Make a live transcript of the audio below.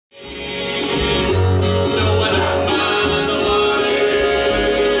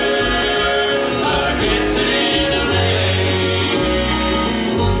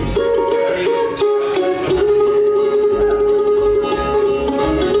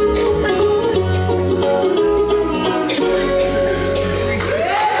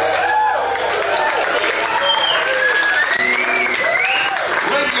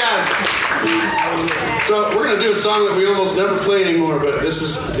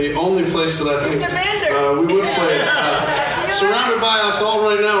the only place that I think we would play it. Surrounded by us all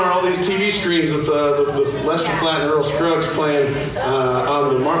right now are all these TV screens with the Lester Flatt and Earl Scruggs playing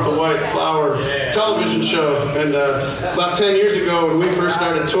on the Martha White Flower television show. And about 10 years ago, when we first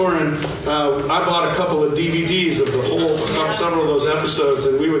started touring, I bought a couple of DVDs of several of those episodes,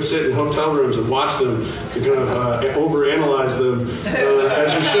 and we would sit in hotel rooms and watch them and kind of overanalyze them,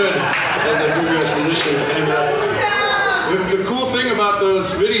 as you should, as a vigorous musician. And the cool thing about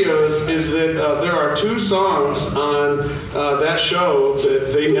those videos is that there are 2 songs on that show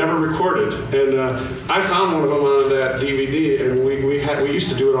that they never recorded, and I found one of them on that DVD, and we used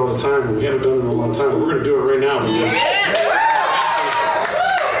to do it all the time, and we haven't done it in a long time. But we're going to do it right now because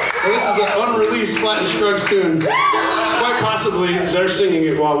this is an unreleased Flatt and Scruggs tune. Quite possibly they're singing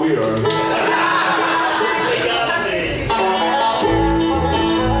it while we are.